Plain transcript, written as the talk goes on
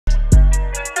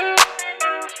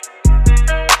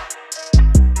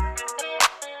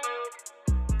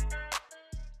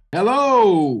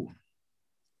Hello.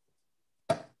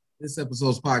 This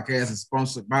episode's podcast is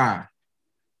sponsored by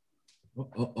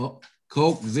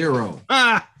Coke Zero.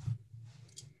 I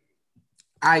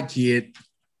kid.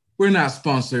 We're not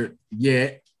sponsored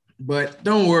yet, but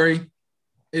don't worry,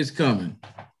 it's coming.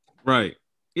 Right.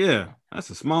 Yeah, that's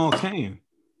a small can.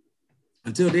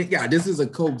 Until then, yeah, this is a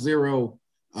Coke Zero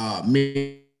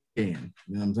mini can.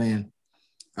 You know what I'm saying?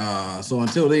 So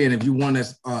until then, if you want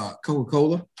us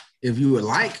Coca-Cola, if you would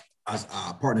like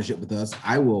a partnership with us,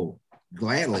 I will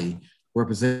gladly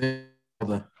represent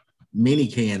the mini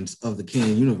cans of the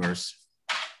can universe.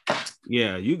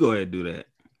 Yeah, you go ahead and do that.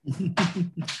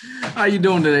 How you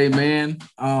doing today, man?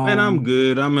 Man, I'm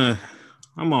good. I'm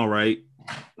all right.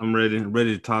 I'm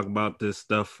ready to talk about this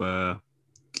stuff. I'm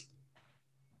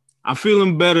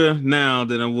feeling better now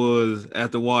than I was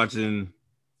after watching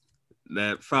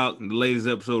that Falcon, the latest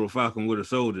episode of Falcon with a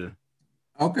Soldier.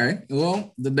 Okay,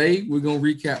 well, today we're gonna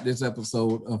recap this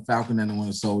episode of Falcon and the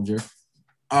Winter Soldier.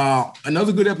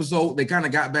 Another good episode. They kind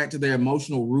of got back to their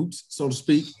emotional roots, so to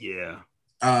speak. Yeah.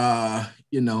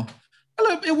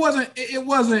 It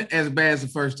wasn't as bad as the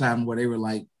first time where they were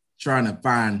like trying to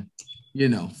find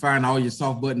all your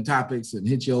soft button topics and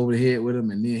hit you over the head with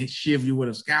them and then shiv you with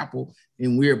a scalpel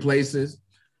in weird places.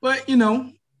 But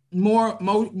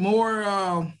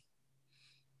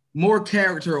more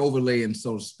character overlaying,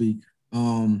 so to speak.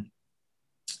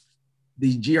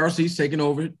 The GRC's taking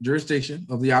over jurisdiction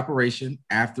of the operation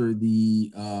after the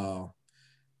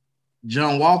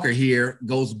John Walker here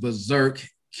goes berserk,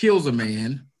 kills a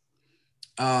man.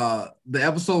 The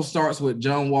episode starts with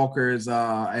John Walker's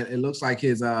it looks like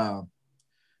his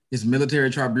military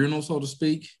tribunal, so to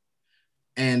speak.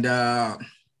 And man,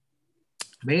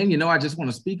 I just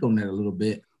want to speak on that a little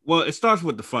bit. Well, it starts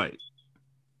with the fight.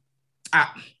 I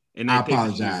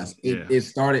apologize. It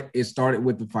started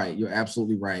with the fight. You're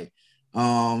absolutely right.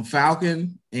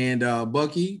 Falcon and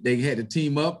Bucky, they had to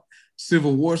team up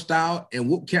Civil War style and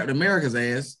whoop Captain America's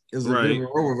ass. It was a bit of a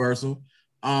role reversal.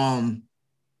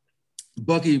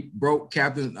 Bucky broke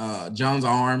Captain John's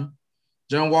arm.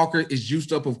 John Walker is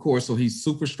juiced up, of course, so he's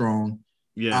super strong.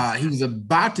 Yeah. He was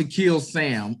about to kill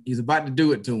Sam. He's about to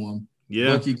do it to him.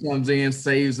 Yeah. Bucky comes in,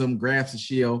 saves him, grabs the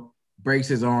shield, breaks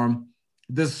his arm.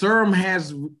 The serum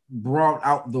has brought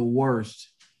out the worst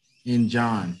in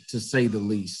John, to say the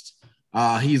least.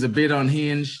 He's a bit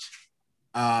unhinged.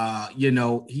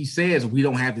 He says we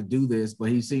don't have to do this, but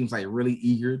he seems like really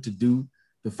eager to do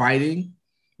the fighting.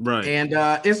 Right. And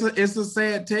it's a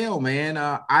sad tale, man.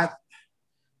 I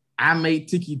made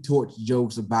Tiki Torch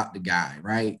jokes about the guy,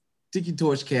 right? Tiki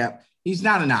Torch Cap. He's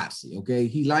not a Nazi, okay?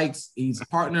 He's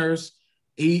partners.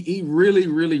 He really,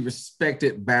 really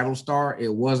respected Battlestar. It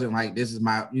wasn't like this is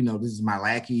my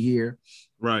lackey here.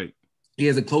 Right. He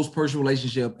has a close personal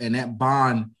relationship, and that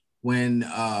bond when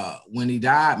he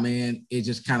died, man, it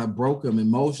just kind of broke him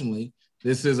emotionally.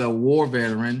 This is a war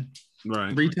veteran,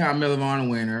 right? 3-time Medal of Honor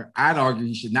winner. I'd argue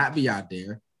he should not be out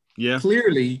there. Yeah.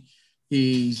 Clearly,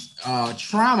 he's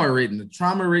trauma-ridden, a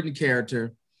trauma-ridden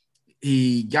character.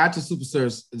 He got to super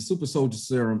soldier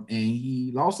serum, and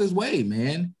he lost his way,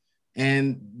 man.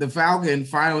 And the Falcon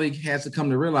finally has to come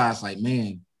to realize, like,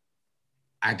 man,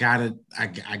 I gotta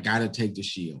take the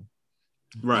shield,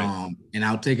 right? And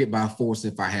I'll take it by force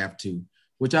if I have to,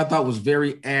 which I thought was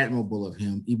very admirable of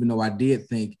him. Even though I did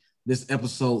think this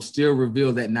episode still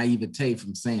revealed that naivete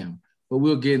from Sam, but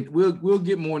we'll get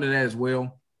more into that as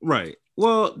well. Right.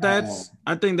 Well,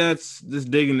 I think that's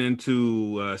just digging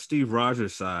into Steve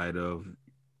Rogers' side of,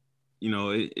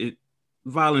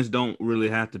 violence don't really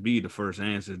have to be the first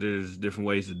answer. There's different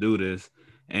ways to do this,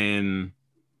 and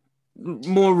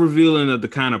more revealing of the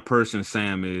kind of person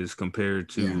Sam is compared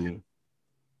to,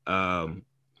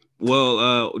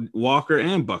 Walker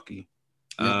and Bucky,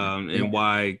 and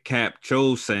why Cap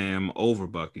chose Sam over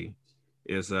Bucky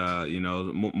is,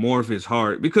 more of his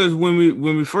heart. Because when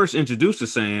we first introduced to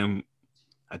Sam,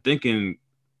 I think in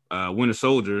Winter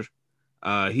Soldier,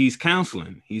 he's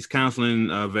counseling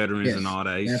veterans and all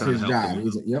that. He's that's trying his to help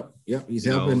job. them. He's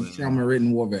helping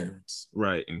trauma-ridden war veterans.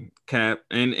 Right. And Cap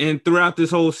and throughout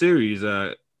this whole series,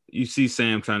 you see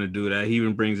Sam trying to do that. He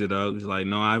even brings it up. He's like,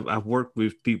 no, I've worked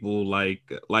with people like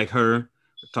her,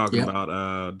 talking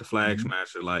about the Flag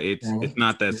Smasher. Like it's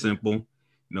not that simple.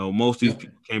 Most of these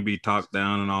people can be talked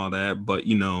down and all that, but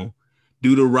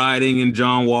due to writing and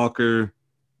John Walker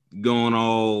going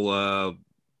all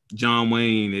John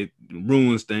Wayne, it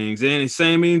ruins things. And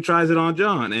Sam even tries it on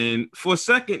John. And for a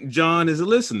second, John is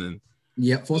listening.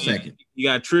 Yep, for a second. He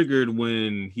got triggered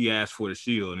when he asked for the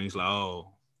shield. And he's like,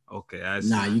 oh, okay.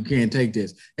 Nah, you can't take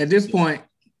this. At this point,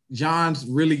 John's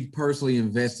really personally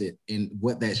invested in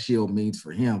what that shield means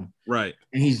for him. Right.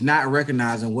 And he's not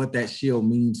recognizing what that shield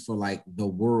means for like the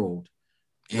world.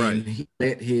 And he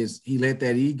let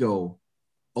that ego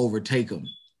overtake him.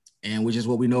 And which is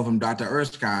what we know from Dr.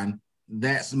 Erskine,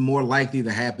 that's more likely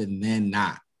to happen than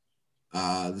not.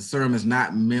 The serum is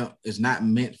not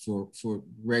meant for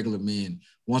regular men.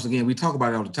 Once again, we talk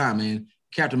about it all the time, man.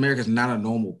 Captain America is not a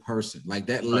normal person. Like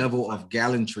that level of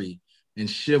gallantry and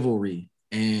chivalry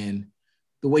and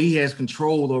the way he has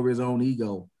control over his own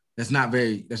ego, that's not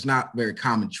very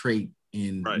common trait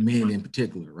in men in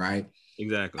particular, right?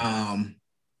 Exactly.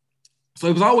 So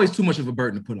it was always too much of a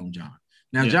burden to put on John.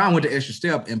 Now, John went the extra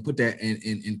step and put that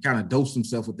and kind of dosed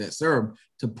himself with that serum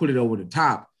to put it over the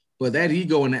top. But that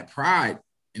ego and that pride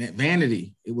and that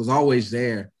vanity, it was always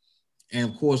there. And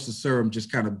of course, the serum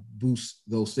just kind of boosts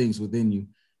those things within you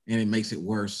and it makes it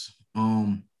worse.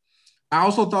 I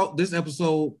also thought this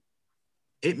episode,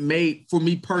 it made, for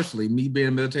me personally, me being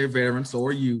a military veteran, so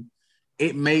are you,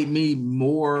 it made me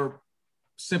more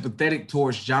sympathetic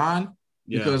towards John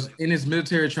because in his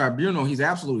military tribunal, he's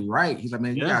absolutely right. He's like,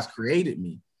 man, you guys created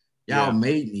me. Y'all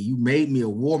made me. You made me a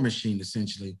war machine,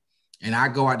 essentially. And I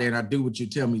go out there and I do what you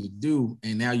tell me to do,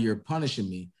 and now you're punishing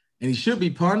me. And he should be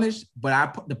punished,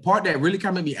 but the part that really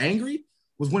kind of made me angry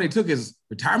was when they took his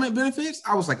retirement benefits.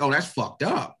 I was like, oh, that's fucked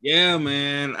up. Yeah,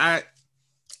 man.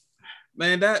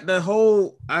 That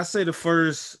whole, I say the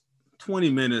first 20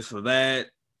 minutes for that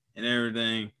and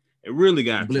everything, it really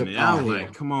got to me. I was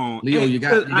like, come on. Leo, you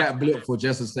got blipped for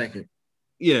just a second.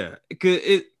 Yeah,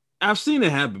 because I've seen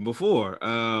it happen before.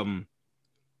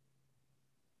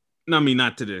 I mean,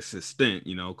 not to this extent,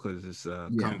 because it's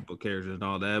comic book characters and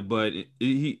all that. But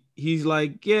he's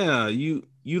like, yeah, you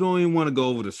don't even want to go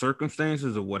over the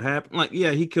circumstances of what happened. Like,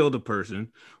 yeah, he killed a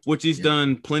person, which he's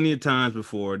done plenty of times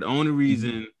before. The only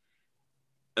reason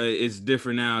it's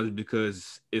different now is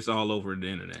because it's all over the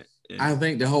internet. And I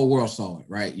think the whole world saw it,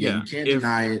 right? Yeah, you can't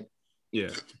deny it.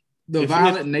 Yeah, the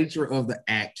violent nature of the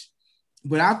act.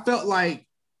 But I felt like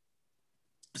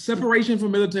separation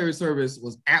from military service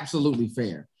was absolutely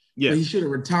fair. Yeah, he should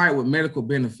have retired with medical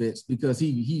benefits because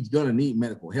he's gonna need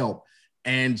medical help.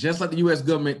 And just like the U.S.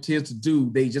 government tends to do,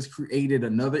 they just created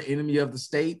another enemy of the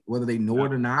state, whether they know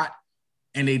it or not.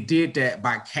 And they did that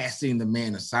by casting the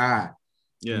man aside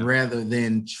rather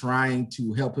than trying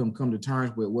to help him come to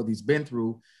terms with what he's been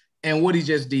through and what he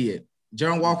just did.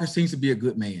 John Walker seems to be a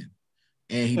good man,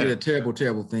 and he did a terrible,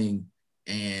 terrible thing,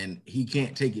 and he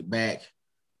can't take it back.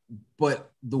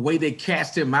 But the way they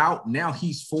cast him out, now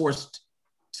he's forced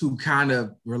to kind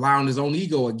of rely on his own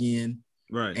ego again,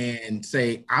 right? And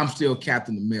say, I'm still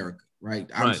Captain America, right?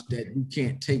 That you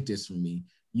can't take this from me.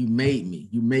 You made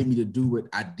me to do what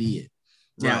I did.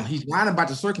 Now he's lying about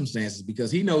the circumstances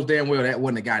because he knows damn well that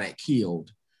wasn't the guy that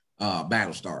killed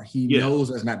Battlestar. He knows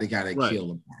that's not the guy that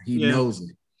killed him. He knows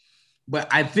it. But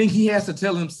I think he has to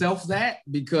tell himself that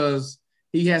because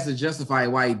he has to justify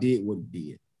why he did what he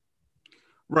did.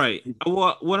 Right.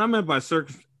 Well, what I meant by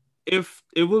circumstances, if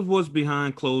it was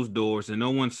behind closed doors and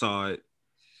no one saw it,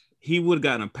 he would have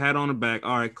gotten a pat on the back.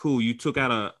 All right, cool. You took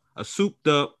out a souped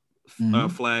up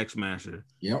flag smasher.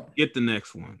 Yep. Get the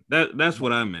next one. That's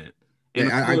what I meant.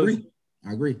 And I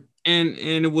agree. And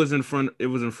it was in front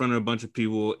of a bunch of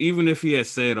people. Even if he had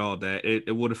said all that,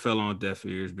 it would have fell on deaf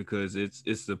ears because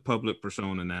it's the public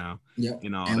persona now. Yeah. We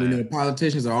know the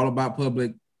politicians are all about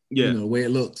public. Yeah. The way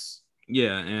it looks.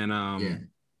 Yeah.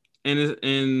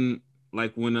 And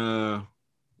like when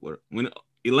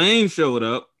Elaine showed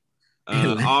up,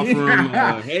 offering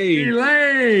hey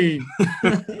Elaine.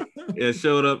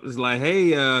 Showed up. It's like,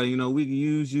 hey, we can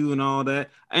use you and all that.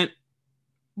 And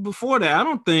before that, I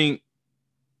don't think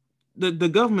the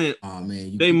government,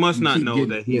 they must not know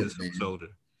that he's a super soldier.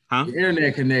 Huh? Your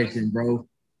internet connection, bro.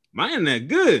 My internet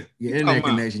good. Your internet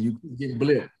connection, you get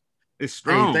blipped. It's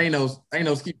strong. Hey,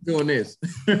 Thanos keep doing this.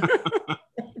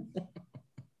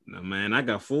 No, man, I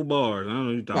got full bars. I don't know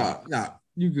what you're talking about. Nah,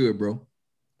 you good, bro.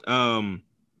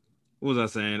 What was I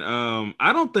saying?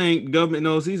 I don't think government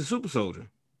knows he's a super soldier.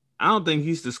 I don't think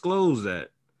he's disclosed that.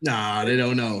 Nah, they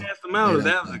don't know. Cast him out if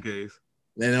that was the case.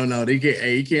 They don't know. They can't.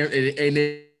 He can't. And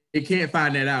they can't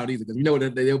find that out either because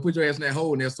that they'll put your ass in that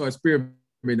hole and they'll start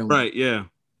experimenting on. Right. Yeah.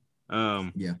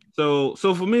 Yeah. So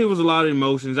for me, it was a lot of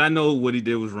emotions. I know what he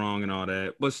did was wrong and all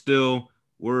that, but still,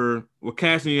 we're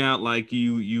casting you out like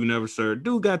you never served.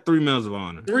 Dude got 3 medals of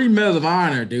honor. 3 medals of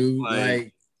honor, dude.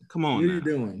 Like come on. What are you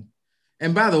doing?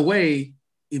 And by the way,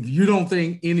 if you don't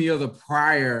think any other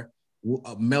prior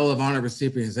Medal of Honor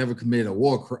recipient has ever committed a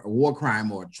war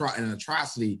crime or an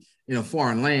atrocity in a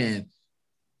foreign land,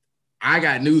 I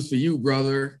got news for you,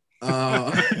 brother.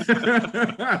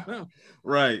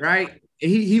 Right. Right.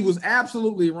 He was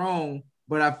absolutely wrong,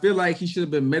 but I feel like he should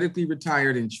have been medically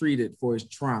retired and treated for his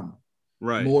trauma.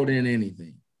 Right. More than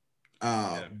anything.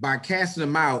 By casting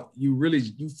him out,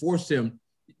 you forced him.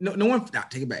 No one,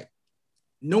 take it back.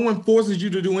 No one forces you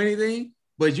to do anything,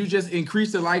 but you just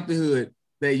increase the likelihood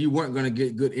that you weren't going to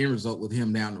get good end result with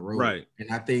him down the road. Right.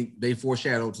 And I think they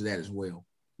foreshadowed to that as well.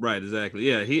 Right, exactly.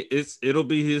 Yeah, it'll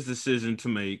be his decision to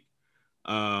make,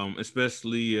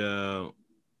 especially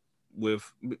with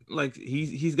like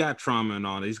he's got trauma and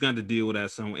all that. He's got to deal with that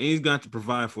somewhere, and he's got to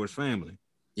provide for his family.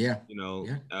 Yeah, you know.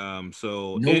 Yeah.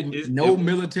 So no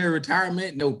military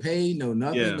retirement, no pay, no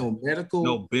nothing, no medical,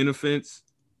 no benefits.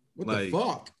 What the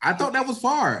fuck? I thought that was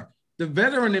far. The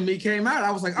veteran in me came out.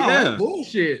 I was like, oh, that's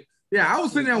bullshit. Yeah, I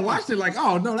was sitting there and watching it like,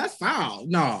 oh no, that's foul.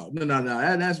 No,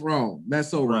 that's wrong. That's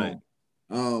so wrong.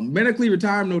 Medically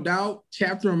retired, no doubt.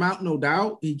 Chapter him out, no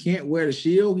doubt. He can't wear the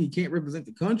shield. He can't represent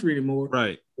the country anymore.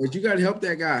 Right. But you got to help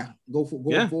that guy go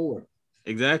forward.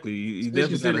 Exactly. You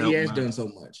definitely got to help he has done so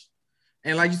much.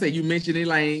 And like you said, you mentioned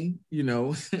Elaine. You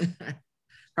know,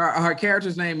 her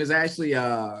character's name is actually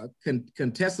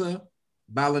Contessa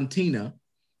Valentina.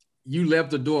 You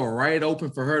left the door right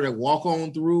open for her to walk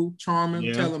on through, charm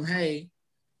him, tell him, hey,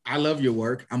 I love your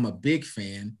work. I'm a big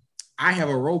fan. I have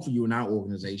a role for you in our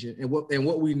organization. And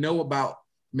what we know about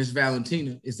Miss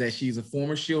Valentina is that she's a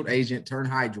former SHIELD agent turned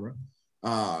Hydra.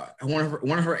 One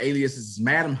of her aliases is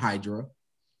Madam Hydra.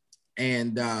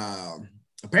 And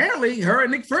apparently her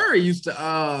and Nick Fury used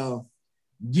to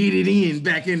get it in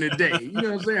back in the day. You know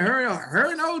what I'm saying?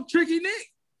 Her and old Tricky Nick.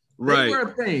 Right. They were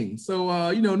a thing.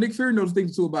 So, Nick Fury knows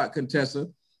things too about Contessa.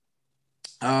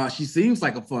 She seems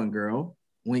like a fun girl.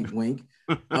 Wink, wink.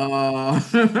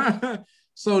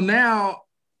 So now,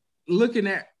 looking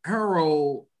at her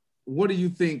role, what do you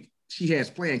think she has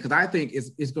planned? Because I think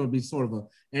it's going to be sort of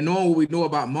and knowing what we know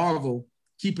about Marvel,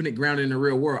 keeping it grounded in the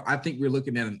real world, I think we're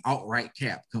looking at an outright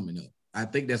Cap coming up. I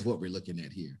think that's what we're looking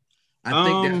at here. I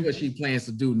think that's what she plans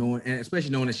to do, especially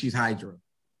knowing that she's Hydra.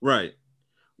 Right.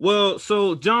 Well,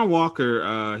 so John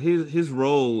Walker, his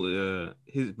role,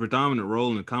 his predominant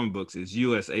role in the comic books is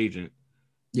U.S. agent.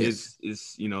 Yes,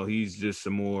 it's he's just a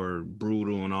more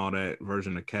brutal and all that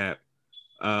version of Cap.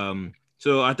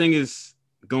 So I think it's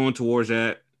going towards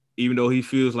that. Even though he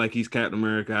feels like he's Captain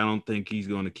America, I don't think he's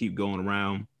going to keep going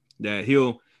around. That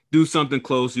he'll do something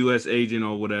close, U.S. agent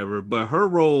or whatever. But her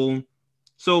role,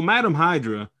 so Madam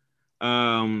Hydra,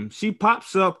 she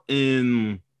pops up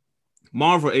in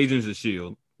Marvel Agents of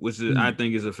S.H.I.E.L.D., which is, I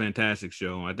think is a fantastic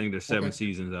show. I think there's 7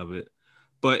 seasons of it.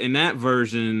 But in that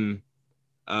version,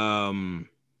 I'm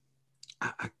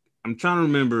trying to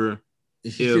remember.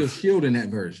 Is she still S.H.I.E.L.D. in that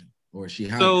version? Or is she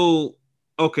Hydra?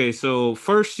 So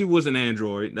first she was an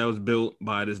android that was built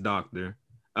by this doctor.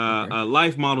 A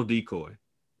life model decoy.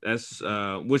 That's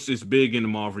which is big in the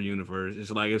Marvel universe. It's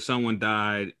like if someone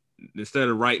died, instead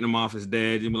of writing them off as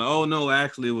dead, you'd be like, oh no,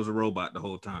 actually it was a robot the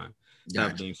whole time.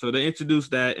 Gotcha. So they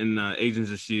introduced that in Agents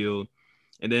of S.H.I.E.L.D.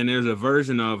 And then there's a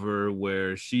version of her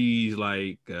where she's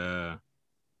like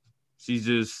she's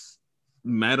just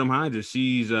Madam Hydra.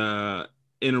 She's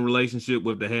in a relationship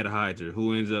with the head of Hydra,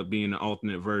 who ends up being an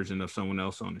alternate version of someone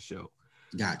else on the show.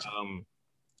 Gotcha.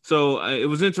 So it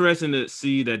was interesting to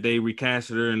see that they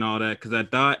recasted her and all that, because I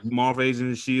thought Marvel Agents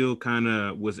of S.H.I.E.L.D. kind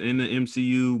of was in the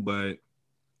MCU, but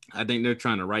I think they're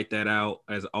trying to write that out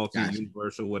as alternate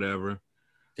universe or whatever.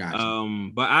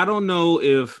 Gotcha. But I don't know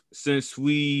if, since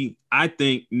I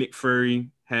think Nick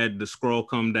Fury had the scroll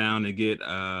come down and get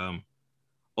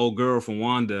old girl from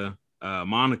Wanda,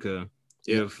 Monica,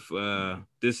 if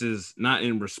this is not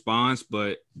in response,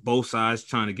 but both sides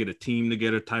trying to get a team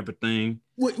together type of thing.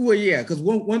 Well, yeah, because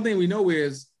one thing we know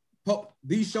is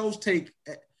these shows they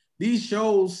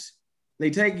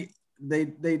have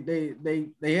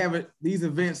it. These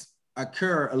events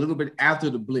occur a little bit after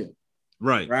the blip,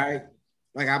 right?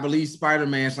 Like I believe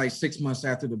Spider-Man's like 6 months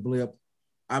after the blip.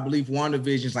 I believe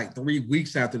WandaVision's like 3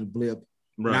 weeks after the blip.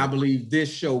 Right. And I believe this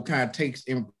show kind of takes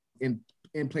in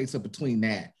place up between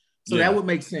that. So that would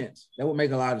make sense. That would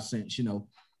make a lot of sense,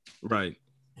 Right.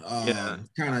 Kind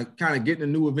of getting a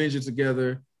new Avengers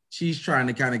together. She's trying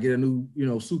to kind of get a new,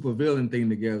 super villain thing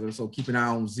together. So keep an eye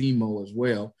on Zemo as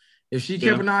well. If she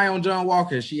kept an eye on John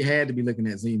Walker, she had to be looking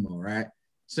at Zemo, right?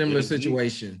 Similar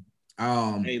situation.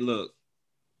 Hey, look,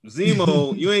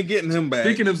 Zemo, you ain't getting him back.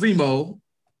 Speaking of Zemo,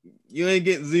 you ain't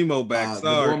getting Zemo back.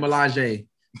 Sorry.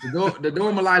 The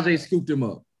Dora Milaje scooped him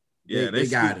up. Yeah, they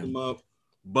got him up.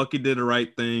 Bucky did the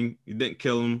right thing. He didn't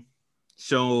kill him.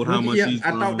 Showed how much he's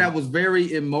grown. I thought that was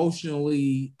very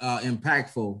emotionally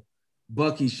impactful.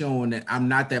 Bucky showing that I'm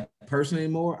not that person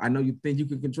anymore. I know you think you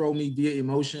can control me via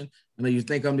emotion. I know you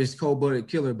think I'm this cold-blooded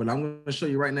killer, but I'm going to show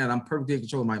you right now that I'm perfectly in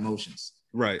control of my emotions.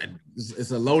 Right.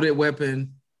 It's a loaded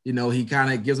weapon. You know, he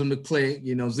kind of gives him the click.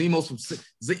 You know, Zemo's from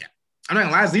I'm not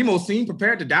gonna lie, Zemo seemed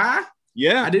prepared to die.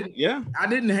 Yeah, I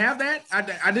didn't have that.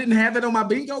 I didn't have that on my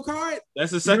bingo card.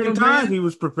 That's the second time he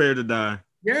was prepared to die.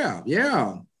 Yeah.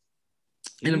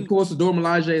 And of course, the Dora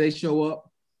Milaje, they show up.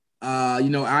 You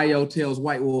know, Io tells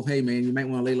White Wolf, "Hey man, you might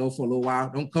want to lay low for a little while.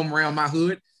 Don't come around my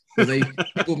hood because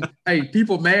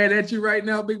people mad at you right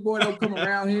now, big boy. Don't come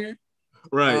around here."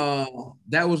 Right.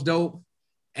 That was dope.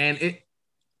 And the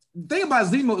thing about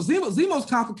Zemo's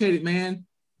complicated, man,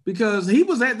 because he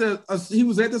was at the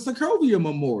Sokovia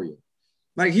Memorial.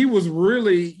 Like he was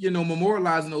really, you know,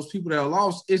 memorializing those people that are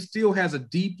lost. It still has a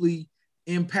deeply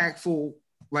impactful,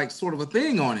 like, sort of a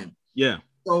thing on him. Yeah.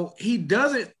 So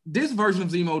this version of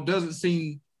Zemo doesn't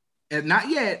seem, not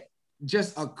yet,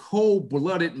 just a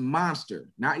cold-blooded monster.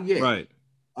 Not yet. Right.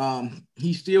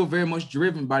 He's still very much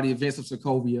driven by the events of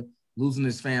Sokovia, losing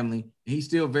his family. He's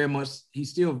still very much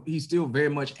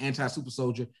anti-super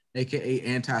soldier, aka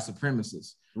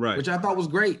anti-supremacist. Right. Which I thought was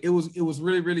great. It was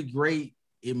really, really great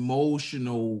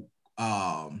emotional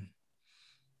bonding,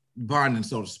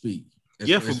 so to speak.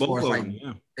 For both of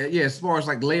them. Yeah, as far as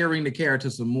like layering the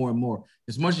character some more and more.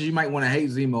 As much as you might want to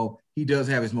hate Zemo, he does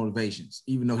have his motivations,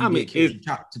 even though he killed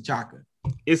T'Chaka.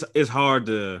 It's hard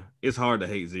to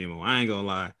hate Zemo. I ain't gonna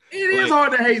lie. It is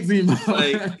hard to hate Zemo.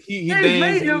 Like he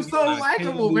made him so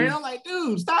likable, man. I'm like,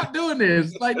 dude, stop doing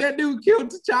this. Like that dude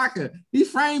killed T'Chaka. He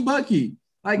framed Bucky.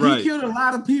 Like he killed a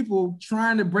lot of people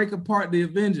trying to break apart the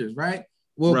Avengers, right?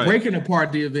 Well, breaking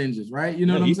apart the Avengers, right? You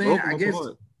know what I'm saying? I guess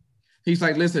he's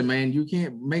like, listen, man, you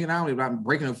can't make an omelet without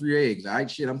breaking up 3 eggs. All right,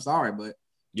 shit, I'm sorry, but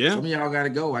some of y'all got to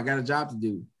go. I got a job to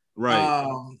do. Right.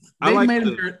 They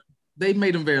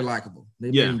made him very likable.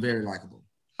 They made him very likable.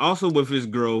 Also, with his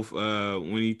growth,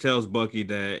 when he tells Bucky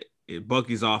that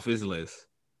Bucky's off his list,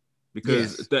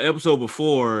 because the episode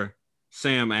before,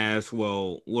 Sam asked,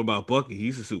 "Well, what about Bucky?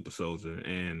 He's a super soldier,"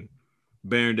 and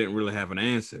Baron didn't really have an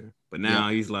answer. But now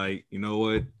he's like, you know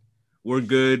what? We're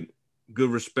good. Good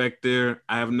respect there.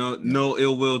 I have no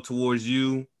ill will towards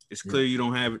you. It's clear you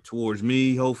don't have it towards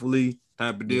me, hopefully,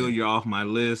 type of deal. You're off my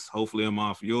list. Hopefully I'm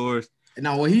off yours.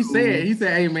 Now, what he said,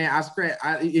 hey man, I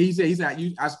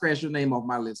scratched your name off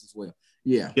my list as well.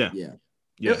 Yeah.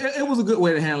 It was a good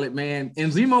way to handle it, man.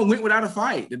 And Zemo went without a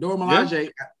fight. The Dora Milaje,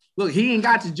 look, he ain't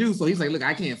got the juice, so he's like, look,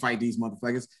 I can't fight these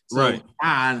motherfuckers. So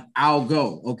fine, I'll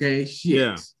go. Okay, shit.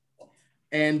 Yeah.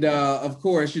 And of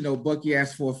course, you know, Bucky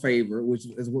asked for a favor, which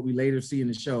is what we later see in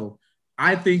the show.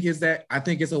 I think it's a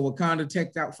Wakanda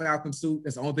teched out Falcon suit.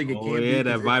 That's the only thing it can be. Yeah,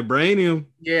 that vibranium.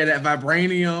 Yeah, that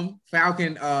vibranium.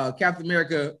 Falcon, Captain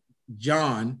America,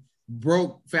 John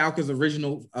broke Falcon's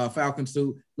original Falcon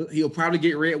suit. He'll probably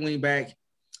get Red Wing back.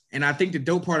 And I think the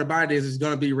dope part about it is it's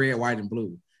going to be red, white, and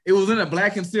blue. It was in a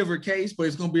black and silver case, but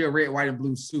it's going to be a red, white, and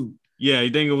blue suit. Yeah,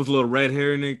 you think it was a little red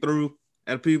herring they threw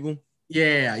at people?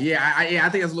 Yeah. I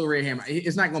think it's a little red hammer.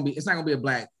 It's not gonna be a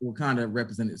black Wakanda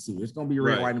represented suit. It's gonna be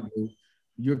red, white, and blue.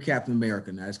 You're Captain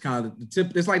America now. It's kind of the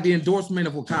tip. It's like the endorsement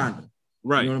of Wakanda.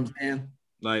 Right. You know what I'm saying?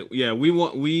 Like, yeah,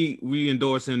 we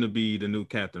endorse him to be the new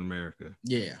Captain America.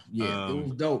 Yeah. It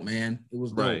was dope, man. It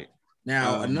was dope. Right.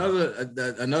 Now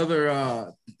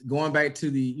another going back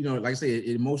to the, you know, like I said,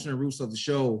 emotional roots of the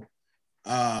show.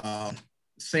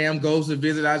 Sam goes to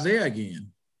visit Isaiah again.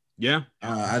 Yeah.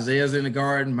 Isaiah's in the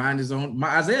garden, mind his own.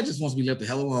 Isaiah just wants to be left the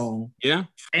hell alone. Yeah.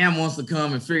 Sam wants to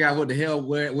come and figure out what the hell,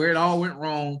 where it all went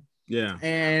wrong. Yeah.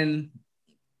 And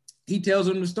he tells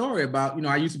him the story about, you know,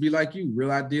 I used to be like you, real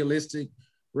idealistic,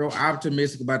 real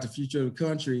optimistic about the future of the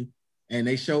country. And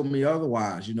they showed me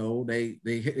otherwise, you know, they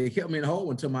kept me in the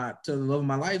hole until the love of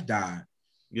my life died.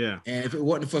 Yeah. And if it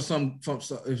wasn't for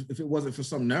if it wasn't for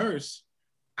some nurse,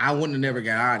 I wouldn't have never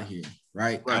got out of here.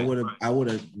 Right. I would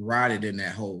have rotted in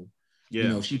that hole. Yeah. You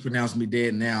know, she pronounced me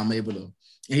dead. Now I'm able to.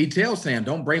 And he tells Sam,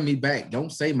 don't bring me back.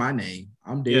 Don't say my name.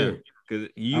 I'm dead. Yeah. Because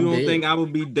you don't think I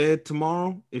would be dead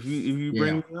tomorrow if you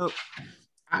bring me up?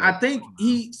 I think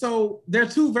there are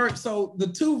two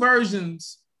the two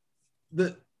versions,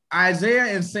 the Isaiah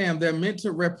and Sam, they're meant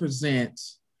to represent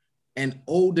an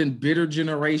old and bitter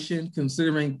generation,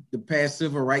 considering the past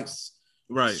civil rights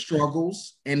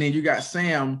struggles. And then you got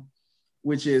Sam,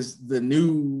 which is the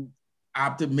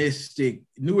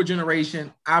newer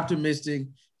generation, optimistic.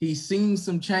 He's seen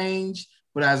some change,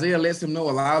 but Isaiah lets him know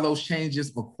a lot of those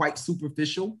changes are quite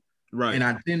superficial. Right. And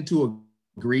I tend to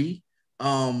agree.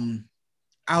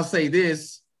 I'll say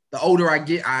this, the older I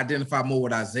get, I identify more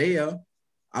with Isaiah.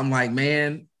 I'm like,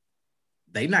 man,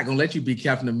 they're not going to let you be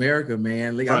Captain America,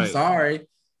 man. Like, I'm sorry.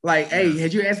 Like, hey,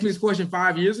 had you asked me this question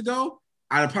 5 years ago,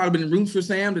 I'd have probably been rooting for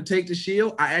Sam to take the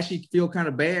shield. I actually feel kind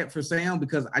of bad for Sam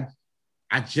because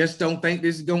I just don't think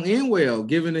this is going to end well,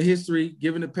 given the history,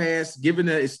 given the past, given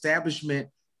the establishment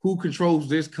who controls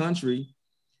this country.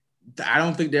 I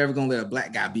don't think they're ever going to let a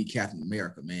black guy beat Captain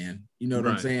America, man. You know what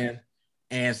I'm saying?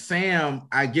 And Sam,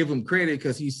 I give him credit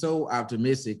because he's so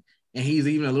optimistic, and he's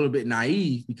even a little bit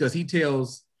naive because he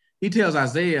tells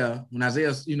Isaiah, when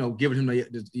Isaiah's, giving him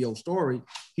the old story,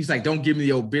 he's like, don't give me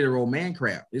the old bitter old man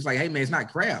crap. It's like, hey, man, it's not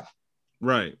crap.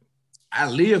 Right. I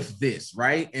live this,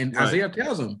 right? And Isaiah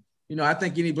tells him, I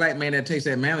think any black man that takes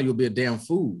that mantle, you'll be a damn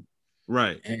fool.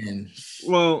 Right. And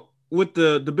well, with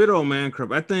the bitter old man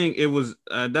crap, I think it was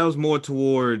that was more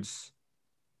towards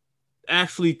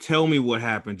actually tell me what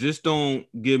happened. Just don't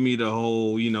give me the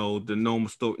whole, the normal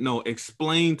story. No,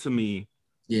 explain to me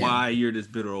why you're this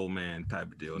bitter old man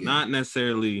type of deal. Not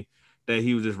necessarily that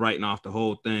he was just writing off the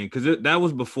whole thing, because that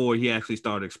was before he actually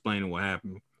started explaining what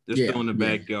happened. They're still in the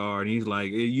backyard, and he's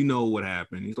like, hey, you know what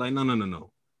happened. He's like,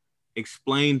 no.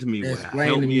 Explain to me what happened.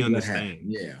 Help me understand.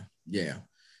 Yeah.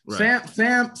 Right.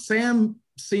 Sam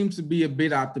seems to be a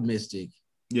bit optimistic.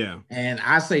 Yeah. And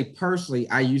I say personally,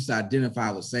 I used to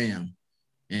identify with Sam.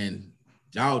 And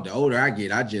y'all, the older I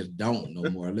get, I just don't no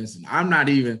more.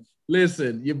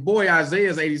 Listen, your boy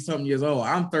Isaiah's 80-something years old.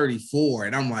 I'm 34,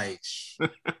 and I'm like,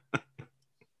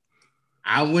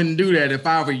 I wouldn't do that if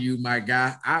I were you, my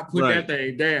guy. I put that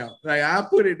thing down. Like, I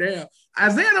put it down.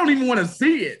 Isaiah don't even want to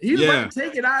see it. He's about to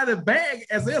take it out of the bag.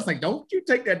 Isaiah's like, don't you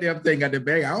take that damn thing out of the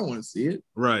bag. I don't want to see it.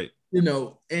 Right.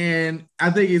 And I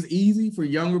think it's easy for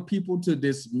younger people to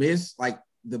dismiss like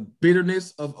the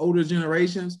bitterness of older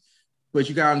generations, but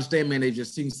you gotta understand, man, they've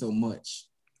just seen so much.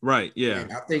 Right. Yeah.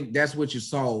 And I think that's what you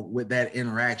saw with that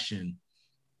interaction.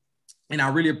 And I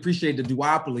really appreciate the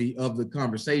duopoly of the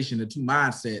conversation, the two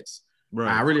mindsets.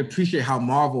 Right. I really appreciate how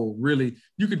Marvel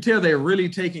you can tell they're really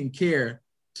taking care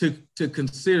to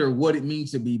consider what it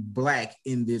means to be black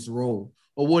in this role,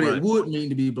 or what it would mean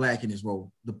to be black in this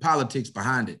role, the politics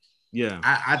behind it. Yeah.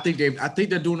 I think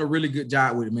they're doing a really good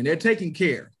job with it, man. They're taking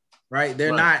care, right?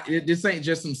 They're not, this ain't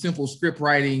just some simple script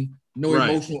writing, no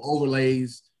emotional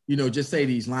overlays, just say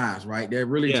these lines, right? They're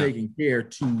really taking care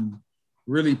to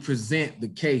really present the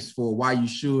case for why you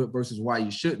should versus why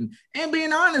you shouldn't, and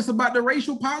being honest about the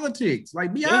racial politics.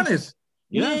 Like, be honest.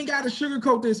 You ain't got to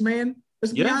sugarcoat this, man.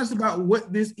 Let's be honest about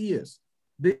what this is.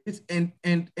 And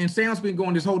Sam's been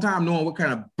going this whole time knowing what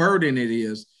kind of burden it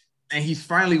is, and he's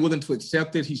finally willing to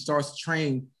accept it. He starts to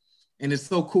train, and it's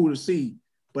so cool to see.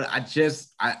 But I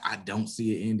don't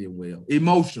see it ending well,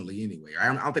 emotionally anyway. I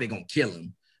don't think they're gonna kill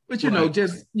him, but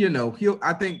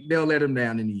I think they'll let him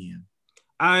down in the end.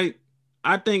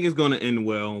 I think it's gonna end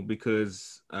well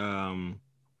because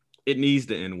it needs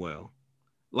to end well.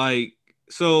 Like,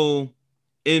 so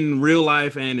in real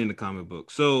life and in the comic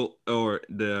book,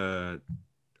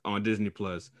 on Disney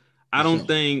Plus, I don't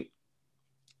think.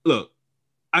 Look,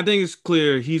 I think it's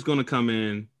clear he's gonna come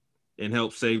in and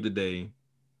help save the day.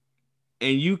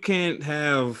 And you can't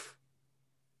have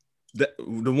the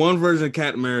one version of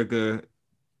Captain America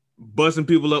busting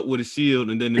people up with a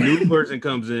shield, and then the new version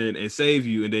comes in and save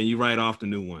you, and then you write off the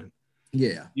new one.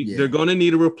 They're going to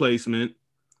need a replacement.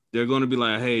 They're going to be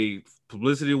like, hey,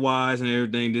 publicity-wise and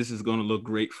everything, this is going to look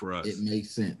great for us. It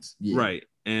makes sense. Right.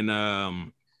 And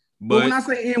but when I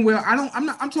say end well,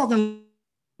 I'm talking,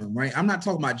 right? I'm not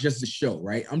talking about just the show,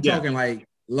 right? I'm talking like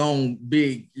long,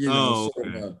 big,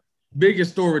 bigger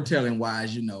storytelling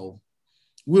wise,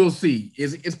 we'll see.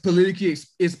 It's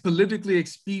politically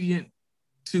expedient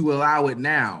to allow it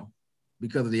now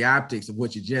because of the optics of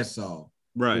what you just saw.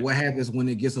 Right. But what happens when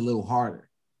it gets a little harder?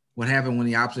 What happens when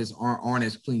the optics aren't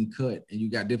as clean cut and you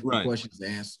got difficult questions to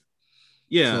answer?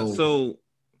 Yeah. So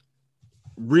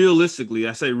realistically,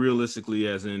 I say realistically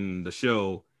as in the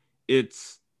show, it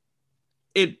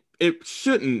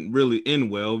shouldn't really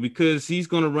end well because he's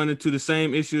going to run into the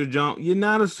same issue of John. You're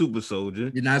not a super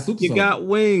soldier. You got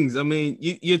wings. I mean,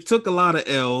 you took a lot of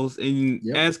L's, and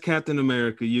as Captain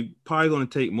America, you're probably going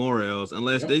to take more L's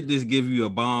unless they just give you a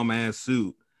bomb-ass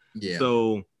suit. Yeah.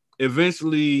 So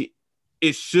eventually,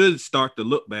 it should start to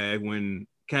look bad when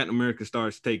Captain America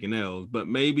starts taking L's, but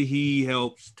maybe he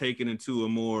helps take it into a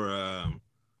more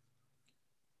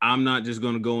I'm not just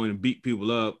going to go in and beat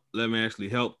people up. Let me actually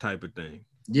help type of thing.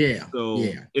 Yeah. So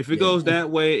if it goes that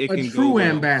way, it can go. A true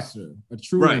ambassador.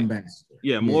 Ambassador.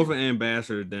 Yeah, more of an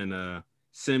ambassador than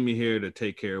send me here to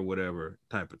take care of whatever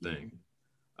type of thing.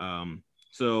 And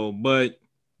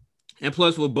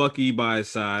plus with Bucky by his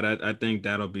side, I think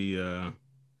that'll be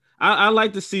I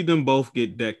like to see them both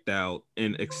get decked out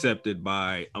and accepted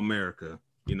by America.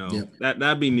 You know,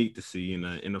 that'd be neat to see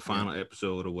in the final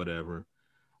episode or whatever.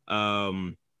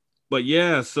 But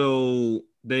yeah, so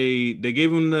they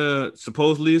gave him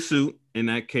supposedly a suit in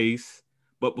that case.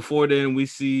 But before then, we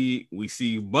see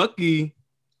Bucky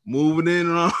moving in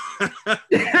on. I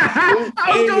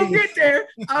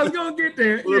was gonna get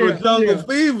there. Little jungle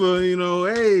fever, you know.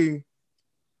 Hey,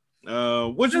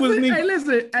 which was neat. Hey,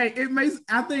 listen. Hey, it makes.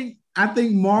 I think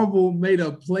Marvel made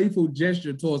a playful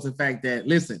gesture towards the fact that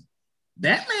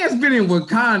that man's been in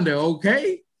Wakanda,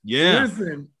 okay? Yeah.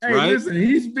 Listen,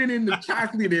 he's been in the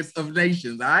chocolatest of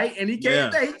nations, all right? And he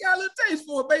came there, he got a little taste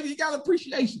for it, baby. He got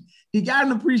appreciation. He got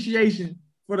an appreciation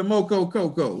for the Moco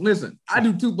Coco. Listen, I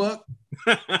do $2.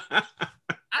 I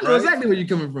know exactly where you're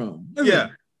coming from.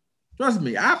 Listen, trust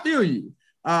me, I feel you.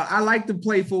 I like the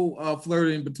playful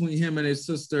flirting between him and his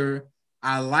sister.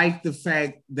 I like the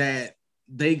fact that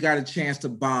they got a chance to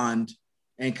bond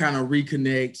and kind of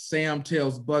reconnect. Sam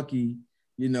tells Bucky,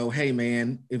 hey,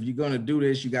 man, if you're going to do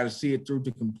this, you got to see it through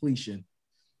to completion.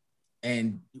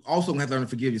 And you also have to learn to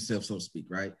forgive yourself, so to speak,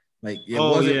 right? Like,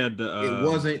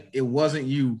 it wasn't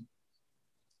you.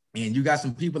 And you got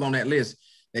some people on that list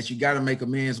that you got to make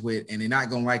amends with, and they're not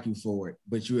going to like you for it,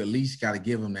 but you at least got to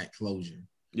give them that closure.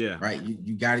 Yeah. Right.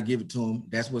 You got to give it to them.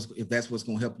 If that's what's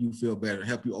going to help you feel better,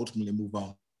 help you ultimately move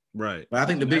on. Right. But I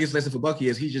think the biggest lesson for Bucky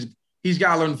is he's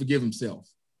got to learn to forgive himself.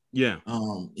 Yeah.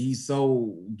 He's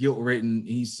so guilt-ridden.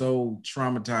 He's so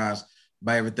traumatized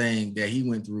by everything that he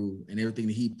went through and everything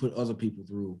that he put other people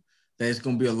through, that it's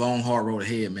going to be a long, hard road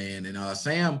ahead, man. And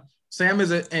Sam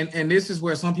is and this is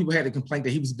where some people had the complaint that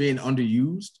he was being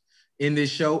underused in this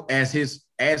show as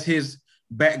his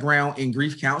background in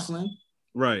grief counseling.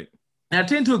 Right. And I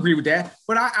tend to agree with that,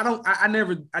 but I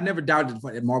never doubted the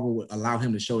fact that Marvel would allow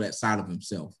him to show that side of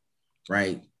himself.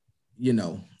 Right.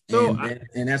 So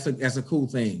that's a cool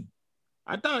thing.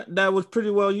 I thought that was pretty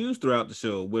well used throughout the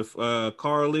show with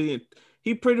Carly.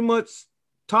 He pretty much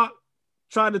tried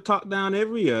to talk down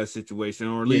every situation,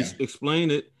 or at least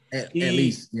explain it. At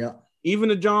least, yeah. Even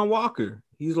to John Walker,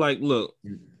 he's like, look,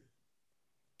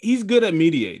 he's good at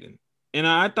mediating. And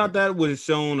I thought that was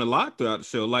shown a lot throughout the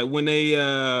show. Like when they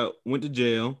went to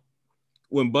jail,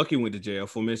 when Bucky went to jail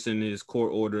for missing his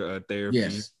court order therapy.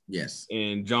 Yes.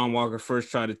 And John Walker first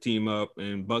tried to team up,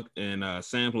 and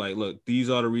Sam's like, look, these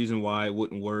are the reason why it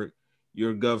wouldn't work.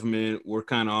 Your government, we're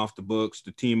kind of off the books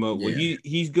to team up. Yeah. Well,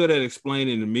 he's good at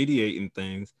explaining and mediating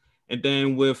things. And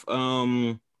then with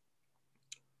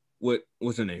what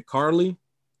was her name? Carly.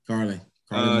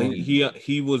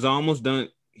 He was almost done.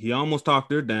 He almost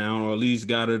talked her down, or at least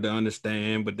got her to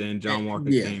understand. But then John Walker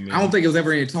came in. I don't think it was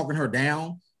ever any talking her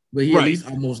down, but he at least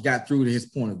almost got through to his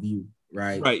point of view.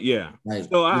 Right. Yeah.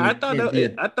 So I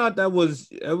thought that was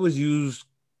used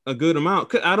a good amount.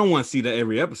 'Cause I don't want to see that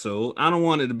every episode. I don't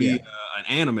want it to be an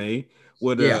anime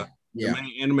with the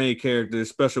main anime character's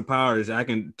special power is I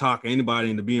can talk anybody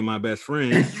into being my best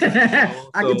friend. I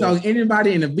can talk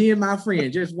anybody into being my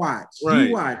friend. Just watch. Right.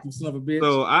 You watch, you son of a bitch.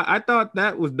 So I thought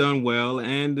that was done well,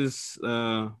 and this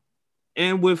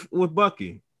and with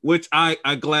Bucky, which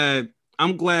I'm glad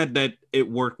that it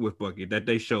worked with Bucky, that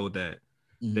they showed that.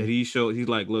 Mm-hmm. That he's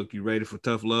like, look, you ready for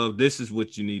tough love? This is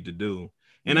what you need to do.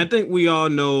 And I think we all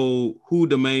know who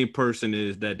the main person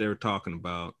is that they're talking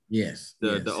about. Yes.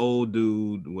 The old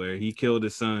dude where he killed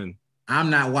his son.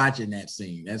 I'm not watching that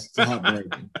scene. That's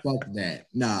heartbreaking. Fuck that.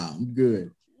 Nah, I'm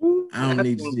good. I don't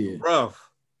need to see it. Rough.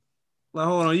 Like,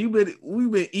 hold on,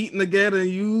 we've been eating together,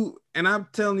 and I'm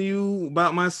telling you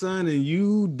about my son, and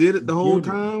you did it the whole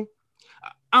time.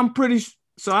 I'm pretty.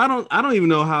 So I don't even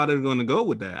know how they're going to go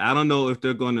with that. I don't know if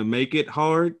they're going to make it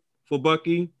hard for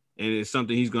Bucky, and it's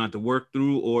something he's going to have to work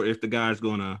through, or if the guy's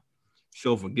going to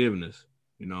show forgiveness,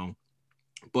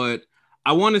 But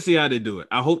I want to see how they do it.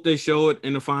 I hope they show it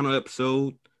in the final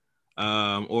episode,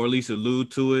 or at least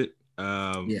allude to it.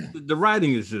 The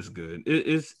writing is just good.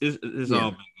 It's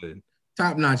all been good.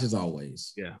 Top notch as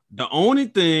always. Yeah. The only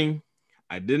thing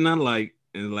I did not like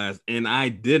is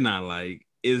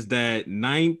that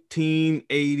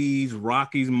 1980s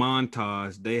Rockies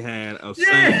montage they had of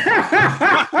Yes,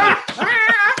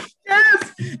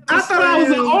 I thought I was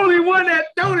the only one that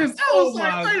noticed. I was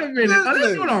like, wait a minute, are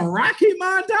they doing a Rocky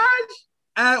montage?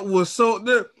 That was so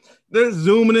they're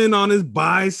zooming in on his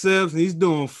biceps and he's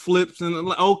doing flips and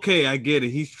like, okay, I get it.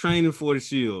 He's training for the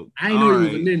Shield. I didn't know he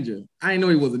was a ninja. I didn't know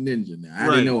he was a ninja. Now I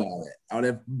didn't know all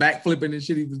that backflipping and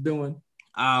shit he was doing.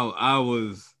 That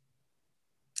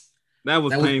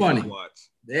was painful funny to watch.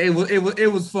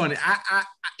 It was funny.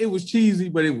 It was cheesy,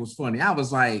 but it was funny. I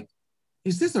was like,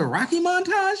 is this a Rocky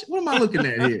montage? What am I looking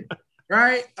at here?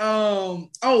 Right?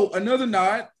 Another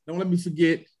nod. Don't let me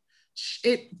forget.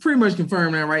 it pretty much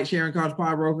confirmed that, right? Sharon Carter's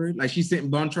powerbroker. Like she sent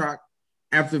Buntrock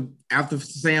after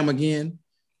Sam again.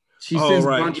 She sends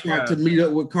Buntrock to meet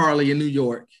up with Carly in New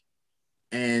York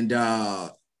and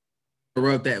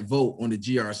wrote that vote on the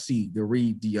GRC, the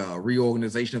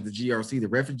reorganization of the GRC, the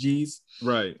refugees.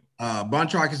 Right.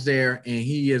 Buntrock is there, and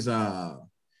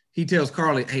he tells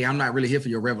Carly, "Hey, I'm not really here for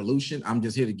your revolution. I'm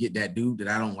just here to get that dude that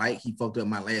I don't like. He fucked up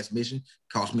my last mission,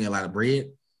 cost me a lot of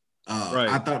bread."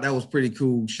 I thought that was pretty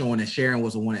cool, showing that Sharon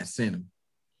was the one that sent him.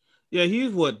 Yeah,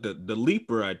 he's what the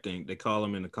leaper, I think they call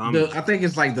him in the comics. I think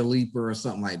it's like the leaper or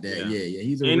something like that. Yeah.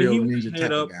 He's a real ninja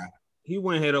type of guy. He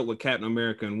went head up with Captain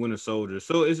America and Winter Soldier.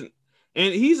 So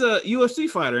and he's a UFC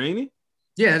fighter, ain't he?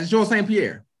 Yeah, it's Joel St.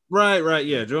 Pierre. Right.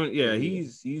 Yeah,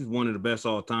 he's one of the best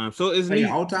all time. So isn't he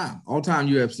all time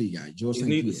UFC guy? Joel St.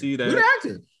 Pierre. To see that. Good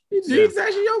actor. He's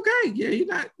actually okay. Yeah, he's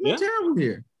not terrible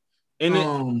here.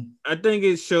 And I think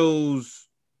it shows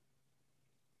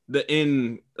the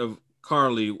end of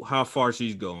Carly, how far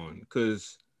she's going,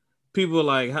 because people are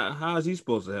like, how is he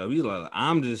supposed to help? He's like,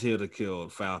 I'm just here to kill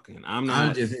Falcon.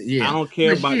 I don't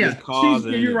care about this cause.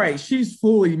 You're right. She's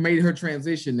fully made her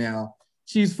transition now.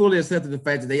 She's fully accepted the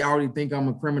fact that they already think I'm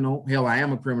a criminal. Hell, I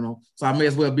am a criminal, so I may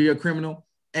as well be a criminal.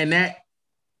 And that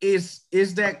is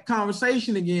that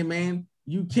conversation again, man.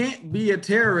 You can't be a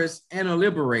terrorist and a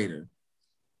liberator,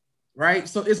 right?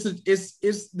 So it's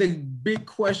the big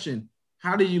question.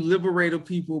 How do you liberate a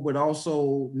people but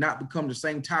also not become the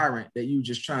same tyrant that you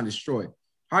just trying to destroy?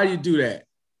 How do you do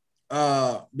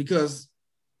that? Because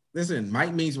listen,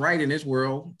 might means right in this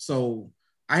world. So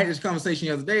I had this conversation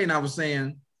the other day, and I was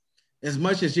saying, as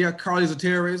much as Carly's a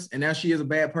terrorist and now she is a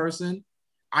bad person,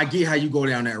 I get how you go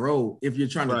down that road. If you're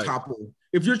trying to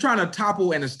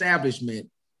topple an establishment,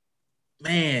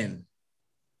 man,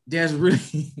 there's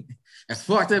really as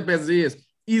fucked up as it is.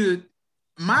 Either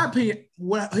my opinion,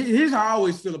 here's how I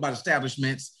always feel about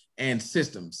establishments and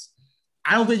systems.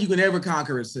 I don't think you can ever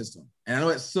conquer a system. And I know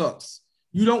it sucks.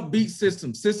 You don't beat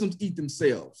systems. Systems eat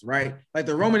themselves, right? Like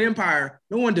the Roman Empire,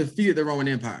 no one defeated the Roman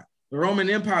Empire. The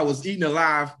Roman Empire was eaten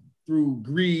alive through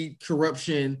greed,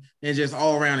 corruption, and just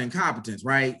all-around incompetence,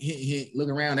 right? Look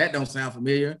around, that don't sound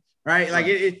familiar, right?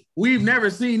 Like we've never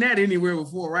seen that anywhere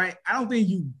before, right? I don't think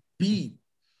you beat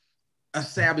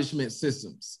establishment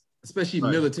systems, especially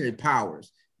military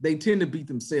powers. They tend to beat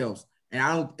themselves.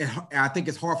 And I think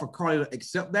it's hard for Carly to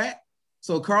accept that.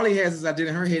 So Carly has this idea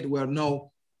in her head, well,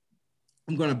 no,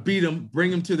 I'm going to beat them,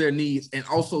 bring them to their knees, and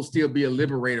also still be a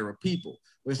liberator of people.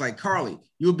 But it's like, Carly,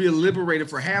 you'll be a liberator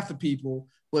for half the people,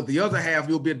 but the other half,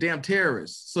 you'll be a damn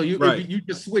terrorist. So you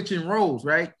just switching roles,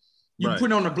 right? You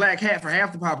put on a black hat for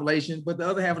half the population, but the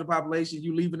other half of the population,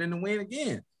 you leave it in the wind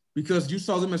again because you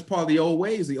saw them as part of the old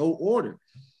ways, the old order.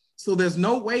 So there's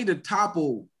no way to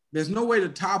topple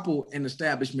an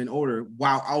establishment order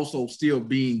while also still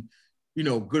being,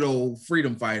 good old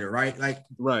freedom fighter, right? Like,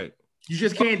 right. You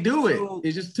just can't do it.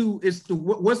 It's just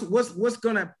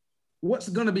what's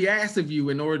gonna be asked of you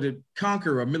in order to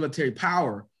conquer a military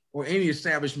power or any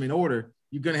establishment order.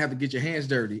 You're gonna have to get your hands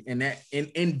dirty, and that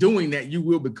in doing that, you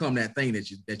will become that thing that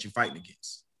you're fighting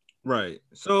against. Right.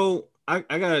 So I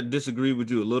gotta disagree with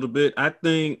you a little bit. I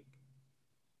think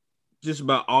just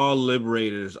about all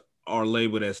liberators are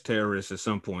labeled as terrorists at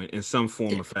some point in some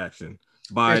form of faction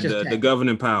by the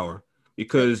governing power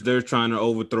because they're trying to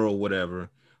overthrow whatever,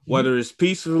 whether it's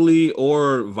peacefully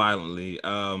or violently.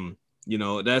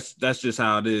 That's just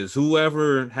how it is.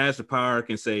 Whoever has the power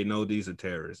can say, no, these are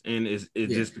terrorists. And it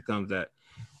just becomes that.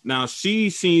 Now,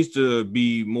 she seems to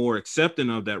be more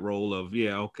accepting of that role of,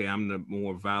 I'm the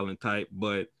more violent type,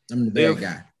 but I'm the bad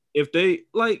guy. If they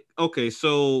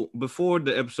so before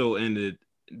the episode ended,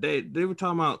 they were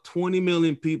talking about 20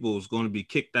 million people is going to be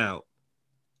kicked out,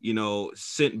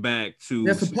 sent back to.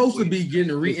 They're supposed to be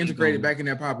getting reintegrated back in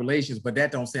their populations, but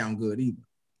that don't sound good either.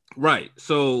 Right.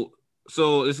 So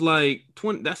it's like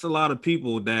 20. That's a lot of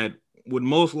people that would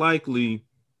most likely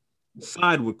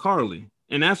side with Carly,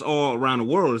 and that's all around the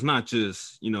world. It's not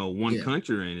just one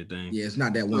country or anything. Yeah, it's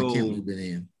not that one camp we've been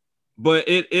in. But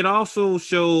it also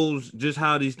shows just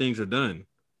how these things are done.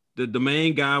 The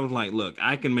main guy was like, look,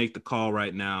 I can make the call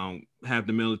right now, have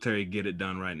the military get it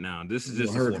done right now. This is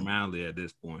just a formality at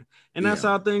this point. And that's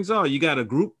how things are. You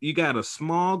got a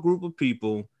small group of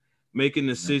people making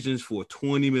decisions for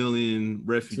 20 million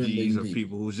refugees or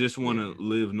people who just want to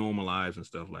live normal lives and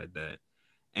stuff like that.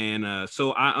 And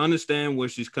so I understand where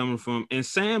she's coming from. And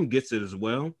Sam gets it as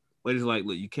well. But he's like,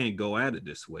 look, you can't go at it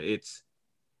this way.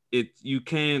 You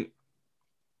can't.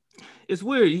 It's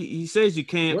weird. He says you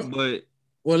can't, but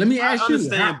let me ask you,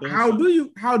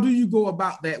 how do you go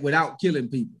about that without killing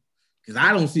people? Because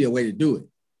I don't see a way to do it.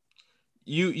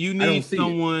 You I don't need see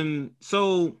someone.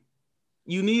 So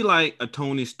you need like a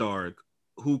Tony Stark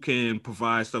who can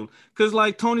provide stuff. Because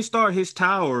like Tony Stark, his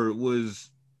tower was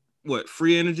what,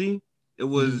 free energy. It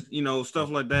was, stuff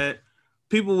like that.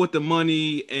 People with the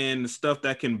money and the stuff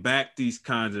that can back these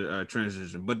kinds of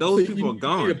transitions. But So those people are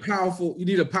gone. you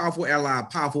need a powerful ally, a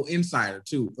powerful insider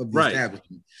too of the Right.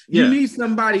 establishment. You Yeah. need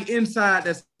somebody inside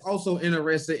that's also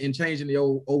interested in changing the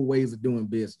old ways of doing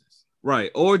business.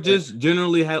 Right. Or just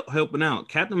generally helping out.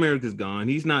 Captain America's gone.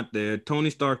 He's not there.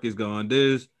 Tony Stark is gone.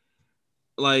 There's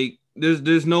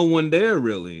no one there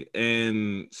really.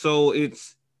 And so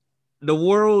it's that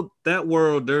world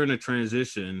during the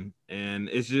transition, and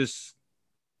it's just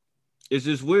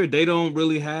weird. They don't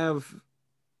really have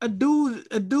a dude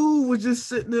was just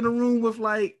sitting in a room with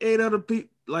like 8 other people,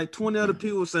 like 20 other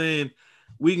people saying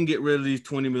we can get rid of these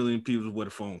 20 million people with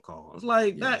a phone call. It's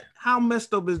like that. How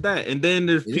messed up is that? And then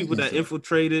there's people that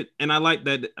infiltrated, and I like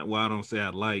that. Well, I don't say I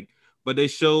like, but they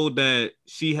showed that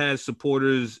she has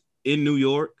supporters in New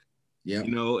York,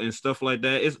 and stuff like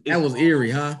that. That was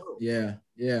eerie, huh?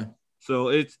 Yeah. So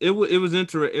it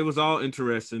was all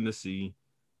interesting to see,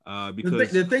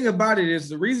 because the thing about it is,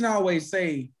 the reason I always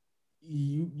say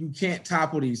you can't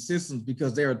topple these systems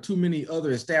because there are too many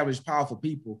other established powerful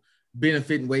people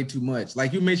benefiting way too much.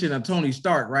 Like you mentioned, Tony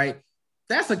Stark, right?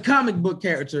 That's a comic book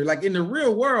character. Like in the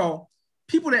real world,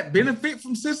 people that benefit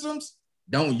from systems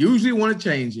don't usually want to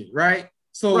change it, right?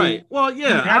 So right. Well,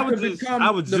 yeah, I was just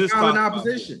talking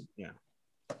opposition. Yeah.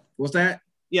 What's that?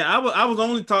 Yeah, I was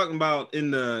only talking about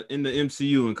in the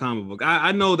MCU and comic book.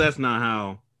 I know that's not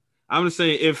how. I'm just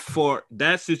saying, if for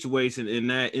that situation in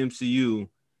that MCU,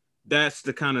 that's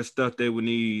the kind of stuff they would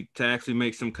need to actually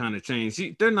make some kind of change.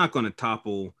 See, they're not going to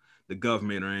topple the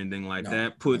government or anything like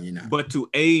that. But to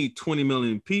aid 20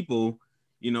 million people,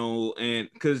 and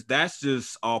because that's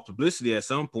just all publicity at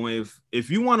some point. If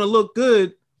you want to look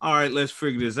good, all right, let's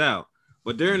figure this out.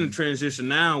 But they're in a transition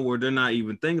now where they're not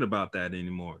even thinking about that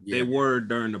anymore. Yeah. They were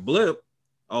during the blip.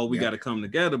 Oh, we got to come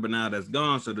together, but now that's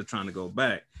gone, so they're trying to go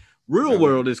back. Real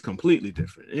world is completely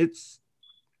different. It's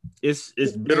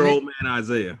bitter old man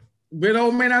Isaiah. Bitter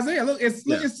old man Isaiah. Look, it's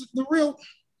the real.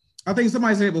 I think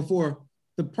somebody said it before.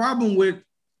 The problem with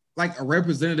like a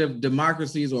representative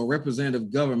democracies or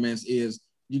representative governments is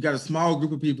you got a small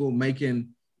group of people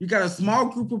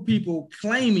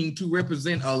claiming to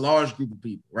represent a large group of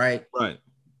people, right? Right.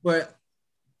 But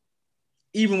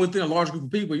even within a large group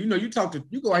of people, you go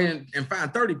ahead and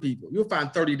find 30 people. You'll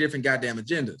find 30 different goddamn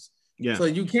agendas. Yeah. So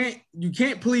you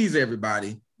can't please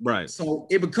everybody. Right. So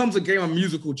it becomes a game of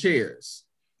musical chairs.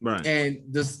 Right. And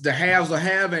the haves will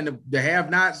have, and the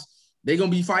have-nots, they're gonna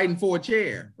be fighting for a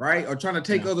chair, right? Or trying to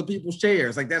take other people's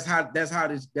chairs. Like that's how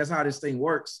this thing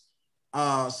works.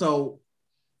 So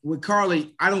with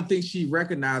Carly, I don't think she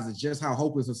recognizes just how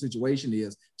hopeless the situation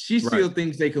is. She still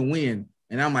thinks they can win.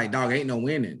 And I'm like, dog, ain't no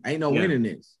winning. Ain't no winning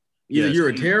this. Either you're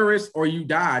a terrorist or you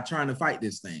die trying to fight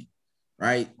this thing.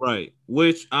 Right. Right.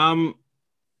 Which I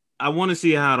want to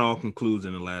see how it all concludes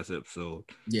in the last episode.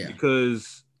 Yeah.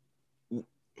 Because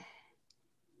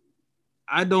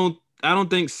I don't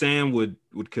think Sam would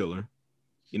kill her.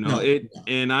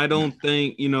 And I don't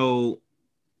think,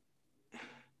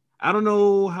 I don't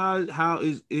know how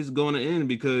it's going to end,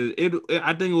 because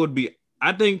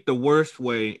I think the worst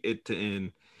way it to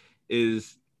end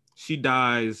is she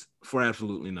dies for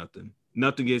absolutely nothing.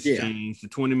 Nothing gets changed. The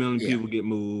 20 million people get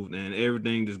moved, and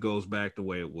everything just goes back the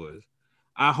way it was.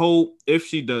 I hope if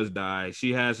she does die,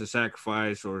 she has a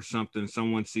sacrifice or something.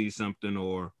 Someone sees something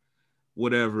or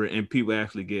whatever, and people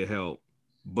actually get help.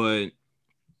 But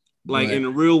in the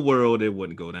real world, it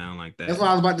wouldn't go down like that. That's what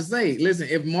I was about to say. Listen,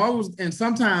 if Marvel's, and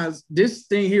sometimes this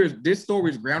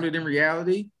story is grounded in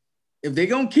reality. If they're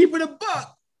gonna keep it a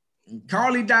buck,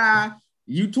 Carly die,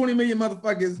 you 20 million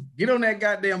motherfuckers, get on that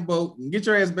goddamn boat and get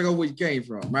your ass back over where you came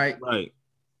from, right? Right.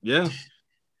 Yeah.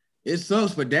 It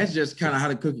sucks, but that's just kind of how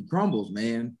the cookie crumbles,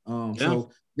 man. So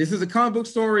this is a comic book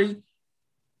story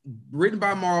written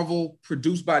by Marvel,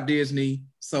 produced by Disney.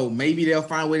 So maybe they'll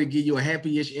find a way to give you a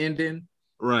happy-ish ending.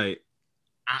 Right.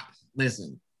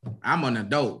 Listen, I'm an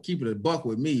adult. Keep it a buck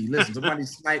with me. Listen, somebody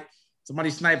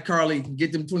snipe Carly,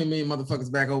 get them 20 million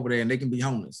motherfuckers back over there, and they can be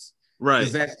homeless. Right.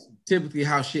 Because that's typically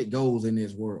how shit goes in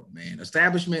this world, man.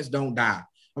 Establishments don't die.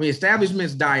 I mean,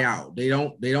 establishments die out. They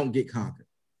don't get conquered.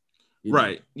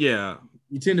 Right. Yeah.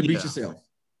 You tend to beat yourself.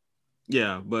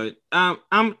 Yeah, but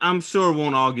I'm sure it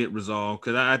won't all get resolved,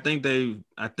 because I think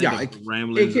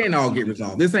rambling. It can't all get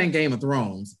resolved. This ain't Game of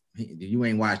Thrones. You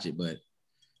ain't watch it, but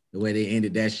the way they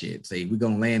ended that shit, say we're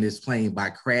gonna land this plane by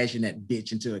crashing that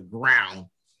bitch into the ground.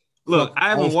 Look, I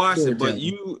haven't watched it, but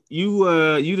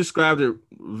you described it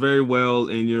very well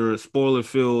in your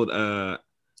spoiler-filled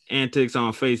antics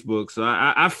on Facebook. So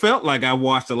I felt like I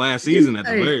watched the last season at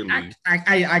the very least.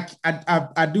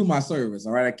 I do my service.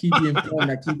 All right, I keep you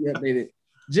informed. I keep you updated.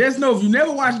 Just know if you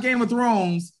never watched Game of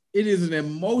Thrones, it is an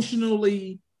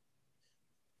emotionally.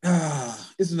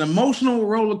 It's an emotional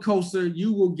roller coaster.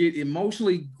 You will get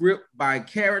emotionally gripped by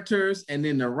characters, and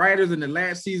then the writers in the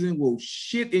last season will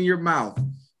shit in your mouth.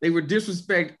 They would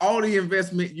disrespect all the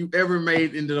investment you ever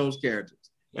made into those characters.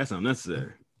 That's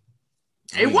unnecessary.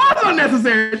 It was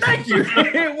unnecessary. Thank you.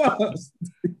 It was.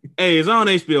 Hey, it's on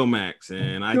HBO Max,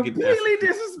 and I get completely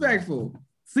disrespectful.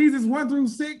 Seasons 1 through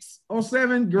 6 or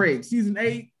 7, great. Season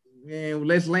 8, and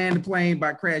let's land the plane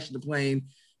by crashing the plane.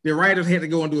 The writers had to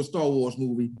go and do a Star Wars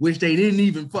movie, which they didn't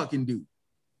even fucking do.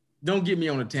 Don't get me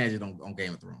on a tangent on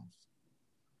Game of Thrones.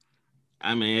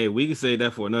 I mean, hey, we can say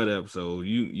that for another episode.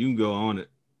 You can go on it.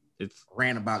 It's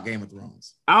rant about Game of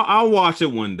Thrones. I'll watch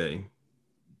it one day.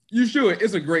 You should.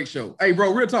 It's a great show. Hey,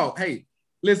 bro, real talk. Hey,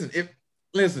 listen,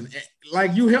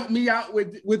 like you helped me out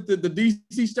with the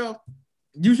DC stuff,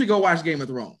 you should go watch Game of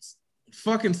Thrones.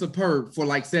 Fucking superb for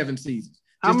like 7 seasons.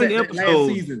 How many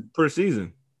episodes per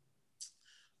season?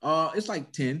 It's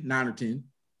like 9 or 10.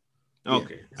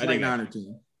 Okay. Yeah, it's like 9 or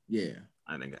 10. Yeah.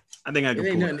 I think I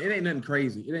can. It ain't nothing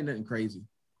crazy.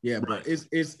 Yeah, right. But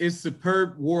it's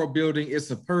superb world building. It's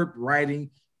superb writing.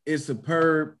 It's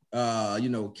superb,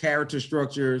 character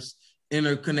structures,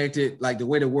 interconnected, like the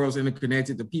way the world's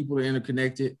interconnected, the people are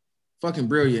interconnected. Fucking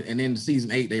brilliant. And then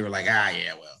season 8, they were like,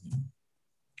 yeah, well.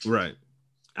 Right.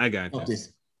 I got you.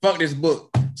 Fuck this book.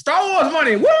 Star Wars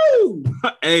money. Woo!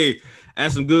 Hey,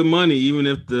 that's some good money, even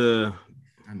if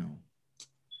I know.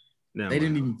 They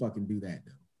didn't even fucking do that,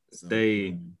 though. So,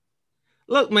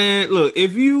 Look,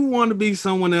 if you want to be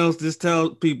someone else, just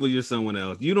tell people you're someone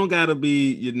else. You don't got to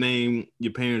be your name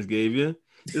your parents gave you.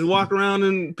 Just walk around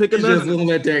and pick another. You just won't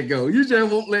let that go. You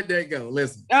just won't let that go.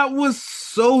 Listen. That was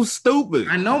so stupid.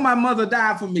 I know my mother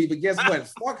died for me, but guess what?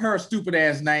 Fuck her stupid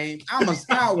ass name. I'm a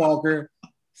Skywalker.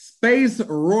 Space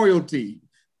royalty.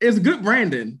 It's good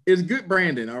branding.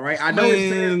 All right. I know it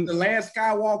says The Last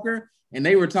Skywalker, and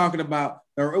they were talking about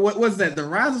what was that? The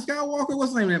Rise of Skywalker?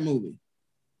 What's the name of that movie?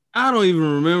 I don't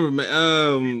even remember.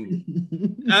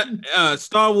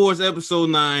 Star Wars Episode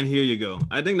 9. Here you go.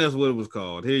 I think that's what it was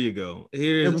called. Here you go.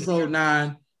 Episode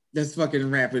 9. Let's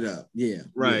fucking wrap it up. Yeah.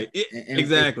 Right. Yeah.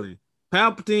 Exactly.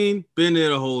 Palpatine been there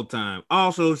the whole time.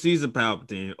 Also, she's a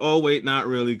Palpatine. Oh wait, not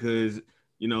really, because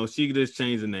she could just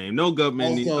change the name. No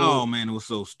government. Oh man, it was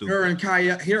so stupid. Her and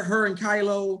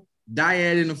Kylo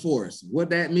dyad in the Force.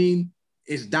 What that mean?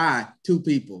 It's die 2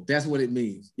 people. That's what it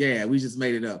means. Yeah, we just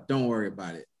made it up. Don't worry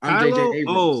about it. I'm J.J. Abrams.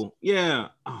 Oh, yeah.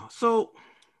 So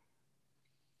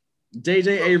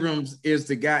J.J. Abrams is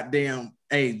the goddamn.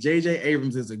 Hey, J.J.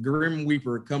 Abrams is a grim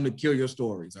reaper come to kill your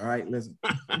stories. All right, listen.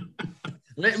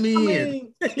 Let me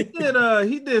in.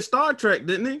 He did Star Trek,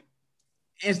 didn't he?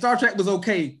 And Star Trek was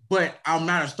okay, but I'm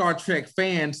not a Star Trek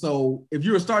fan. So if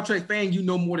you're a Star Trek fan, you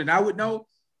know more than I would know.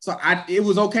 So it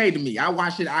was okay to me. I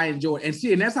watched it. I enjoyed it.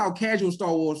 And that's how casual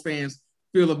Star Wars fans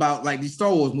feel about like these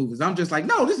Star Wars movies. I'm just like,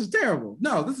 no, this is terrible.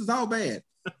 No, this is all bad.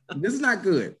 This is not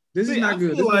good. This is not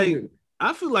good.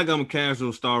 I feel like I'm a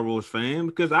casual Star Wars fan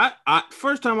because I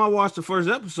first time I watched the first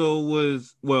episode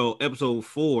was, episode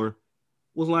 4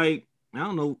 was like, I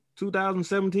don't know,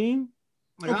 2017.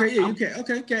 Like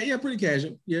okay. Yeah, pretty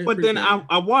casual. Yeah. But then casual.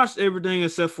 I watched everything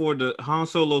except for the Han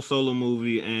Solo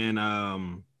movie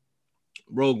and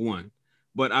Rogue One.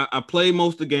 But I played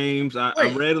most of the games.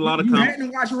 I read a lot of comics. You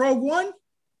hadn't watched Rogue One?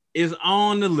 It's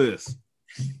on the list.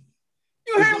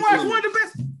 You hadn't watched one of the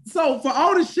best. So for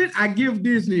all the shit I give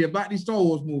Disney about these Star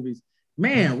Wars movies,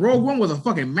 man, Rogue One was a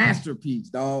fucking masterpiece,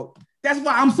 dog. That's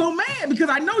why I'm so mad, because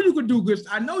I know you can do good.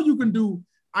 I know you can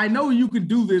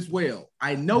do this well.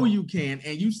 I know you can,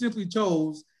 and you simply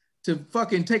chose to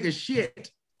fucking take a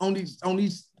shit on these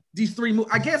 3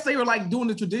 movies. I guess they were like doing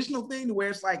the traditional thing where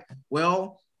it's like,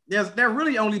 well, there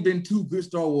really only been 2 good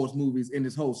Star Wars movies in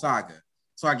this whole saga.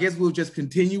 So I guess we'll just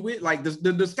continue it. Like the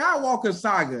Skywalker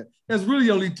saga, there's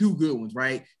really only 2 good ones,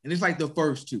 right? And it's like the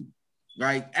first 2,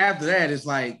 right? After that, it's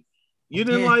like you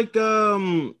didn't like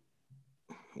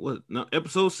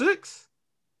episode 6?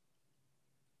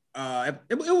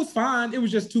 It was fine. It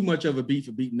was just too much of a beat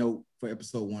for beat note for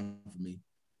episode 1 for me.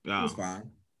 It was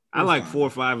fine. I like 4,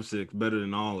 5, and 6 better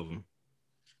than all of them.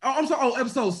 Oh, I'm sorry. Oh,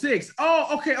 episode 6.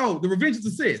 Oh, okay. Oh, the Revenge of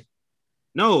the Sith.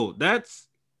 No, that's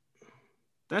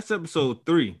episode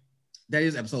 3. That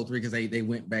is episode 3 because they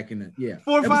went back in the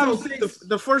 4, 5, and 6.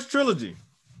 The first trilogy.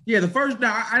 Yeah, the first. No,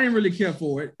 I didn't really care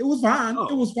for it. It was fine.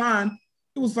 It was fine.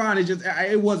 It was fine. It just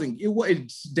it wasn't.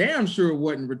 It's damn sure it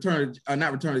wasn't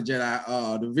not Return of the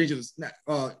Jedi. The Vengeance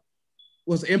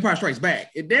was Empire Strikes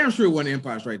Back. It damn sure wasn't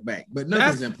Empire Strikes Back. But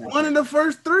nothing's That's Empire. One of the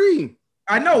first three.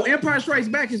 I know Empire Strikes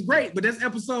Back is great, but that's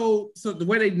episode. So the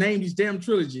way they name these damn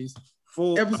trilogies,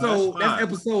 that's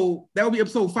episode. That would be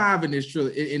episode 5 in this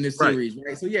trilogy in this series,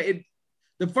 right? So yeah,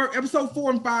 the first episode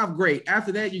 4 and 5 great.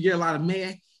 After that, you get a lot of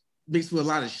meh mixed with a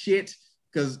lot of shit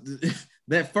because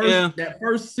that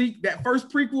first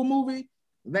prequel movie,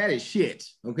 that is shit.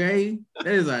 Okay, that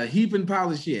is a heaping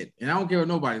pile of shit, and I don't care what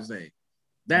nobody say.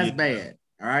 That's bad.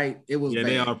 All right, it was bad.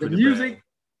 They are pretty the music. Bad.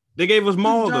 They gave us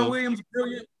Maul John though. Williams,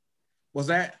 brilliant. What's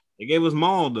that? They gave us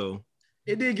Maul though.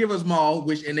 It did give us Maul,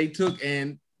 and they took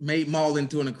and made Maul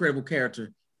into an incredible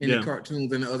character in the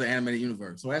cartoons and the other animated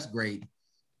universe. So that's great.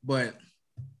 But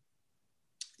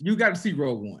you got to see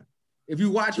Rogue One. If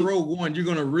you watch Rogue One, you're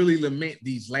gonna really lament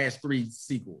these last 3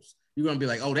 sequels. You're gonna be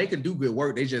like, oh, they could do good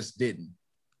work, they just didn't.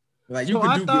 Like you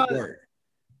could do good work.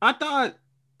 I thought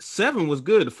 7 was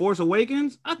good. The Force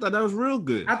Awakens, I thought that was real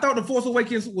good. I thought The Force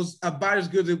Awakens was about as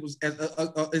good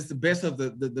as the best of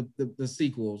the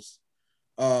sequels.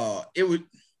 It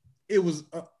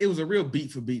was a real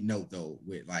beat for beat note though,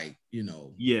 with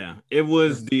Yeah, it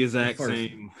was the exact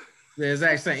same. The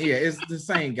exact same. Yeah, it's the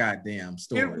same goddamn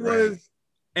story. It was, right?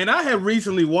 And I had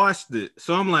recently watched it,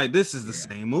 so I'm like, this is the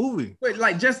same movie. But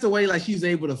like just the way she's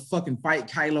able to fucking fight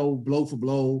Kylo blow for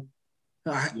blow.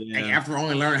 After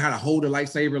only learning how to hold a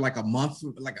lightsaber for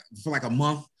a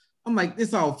month, I'm like,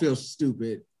 this all feels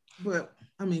stupid. But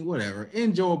I mean, whatever.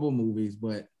 Enjoyable movies,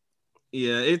 but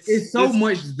yeah, it's so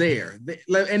much there.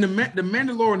 And the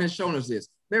Mandalorian has shown us this.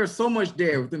 There's so much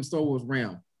there within Star Wars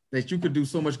realm that you could do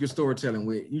so much good storytelling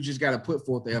with. You just got to put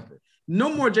forth the effort.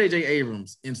 No more J.J.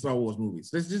 Abrams in Star Wars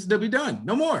movies. They'll be done.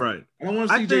 No more. Right. I don't want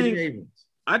to see J.J. Abrams.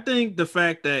 I think the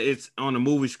fact that it's on a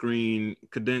movie screen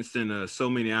condensed in so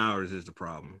many hours is the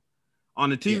problem.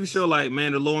 On a TV show like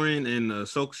Mandalorian and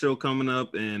Ahsoka show coming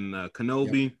up and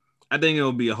Kenobi, I think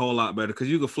it'll be a whole lot better because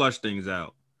you can flush things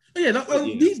out.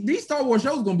 These Star Wars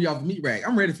shows going to be off the meat rack.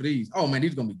 I'm ready for these. Oh, man,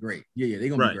 these are going to be great. Yeah, they're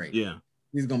going to be great. Yeah.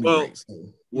 These are going to be great. So,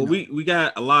 we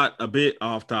got a bit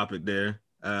off topic there.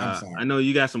 I know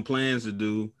you got some plans to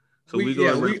do. So we're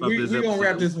going to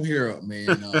wrap this one here up, man.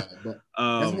 But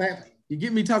that's what happens. You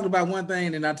get me talking about one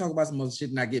thing and I talk about some other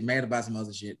shit and I get mad about some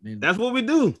other shit. Man. That's what we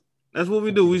do.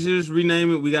 We should just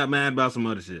rename it. We got mad about some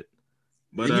other shit.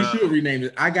 But you should rename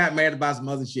it. I got mad about some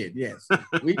other shit. Yes.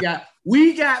 we got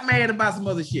mad about some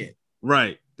other shit.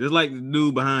 Right. Just like the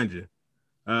dude behind you.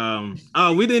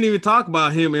 We didn't even talk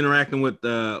about him interacting with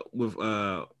Nabi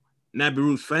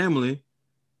Ruth's family,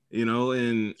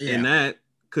 in that,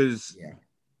 because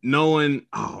knowing,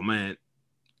 oh man,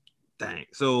 dang.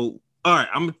 So all right,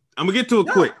 I'm gonna get to it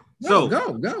quick. Go.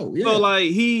 Yeah. So like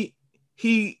he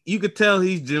you could tell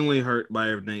he's genuinely hurt by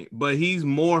everything, but he's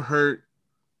more hurt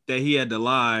that he had to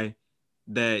lie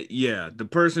that the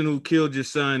person who killed your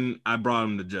son, I brought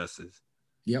him to justice.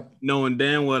 Yep. Knowing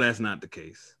damn well that's not the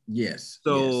case. Yes.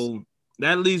 So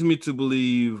that leads me to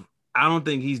believe I don't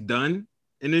think he's done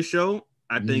in this show.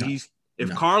 I think if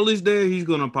Carly's there, he's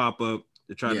gonna pop up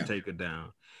to try to take her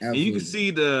down. Absolutely. And you can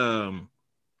see the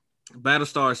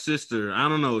Battlestar's sister. I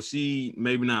don't know. She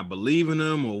maybe not believing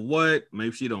him or what.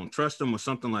 Maybe she don't trust him or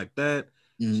something like that.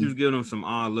 Mm-hmm. She was giving him some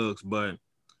odd looks, but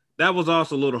that was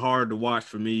also a little hard to watch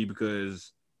for me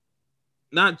because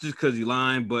not just because he's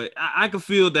lying, but I could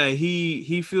feel that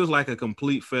he feels like a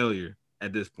complete failure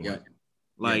at this point. Yep.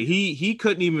 Like he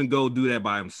couldn't even go do that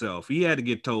by himself. He had to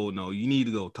get told, no, you need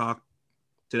to go talk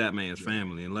to that man's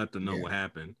family and let them know what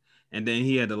happened. And then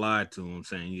he had to lie to him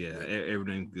saying,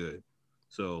 everything's good.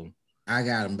 So I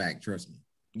got him back, trust me.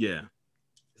 Yeah.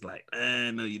 It's like,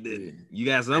 no, you didn't. Yeah. You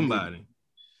got somebody.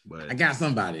 But I got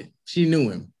somebody. She knew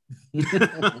him.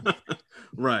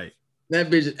 Right. That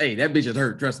bitch is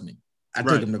hurt, trust me. I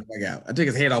took him the fuck out. I took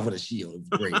his head off with a shield. It was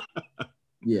great.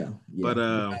 yeah. But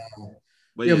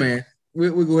man,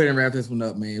 we'll go ahead and wrap this one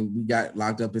up, man. We got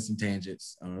locked up in some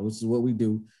tangents, which is what we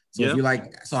do. So if you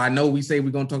like, so I know we say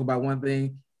we're gonna talk about one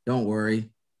thing. Don't worry,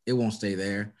 it won't stay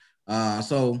there.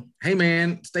 So hey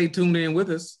man, stay tuned in with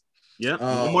us. Yeah.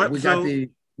 We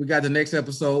got the next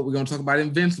episode. We're gonna talk about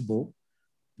Invincible.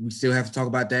 We still have to talk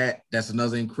about that. That's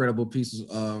another incredible piece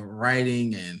of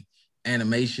writing and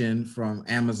animation from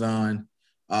Amazon.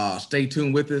 Stay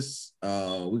tuned with us.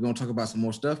 We're gonna talk about some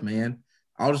more stuff, man.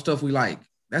 All the stuff we like.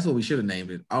 That's what we should have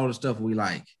named it. All the stuff we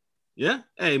like. Yeah.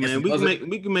 Hey man,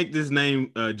 we can make this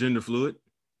name gender fluid.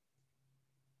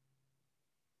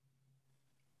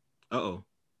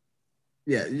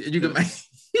 Yeah, you can make.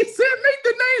 He said make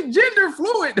the name gender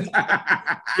fluid.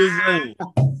 Just saying.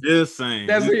 Just saying.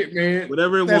 That's it, man.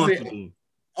 Whatever it wants to be.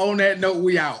 On that note,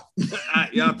 we out.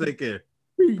 Y'all take care.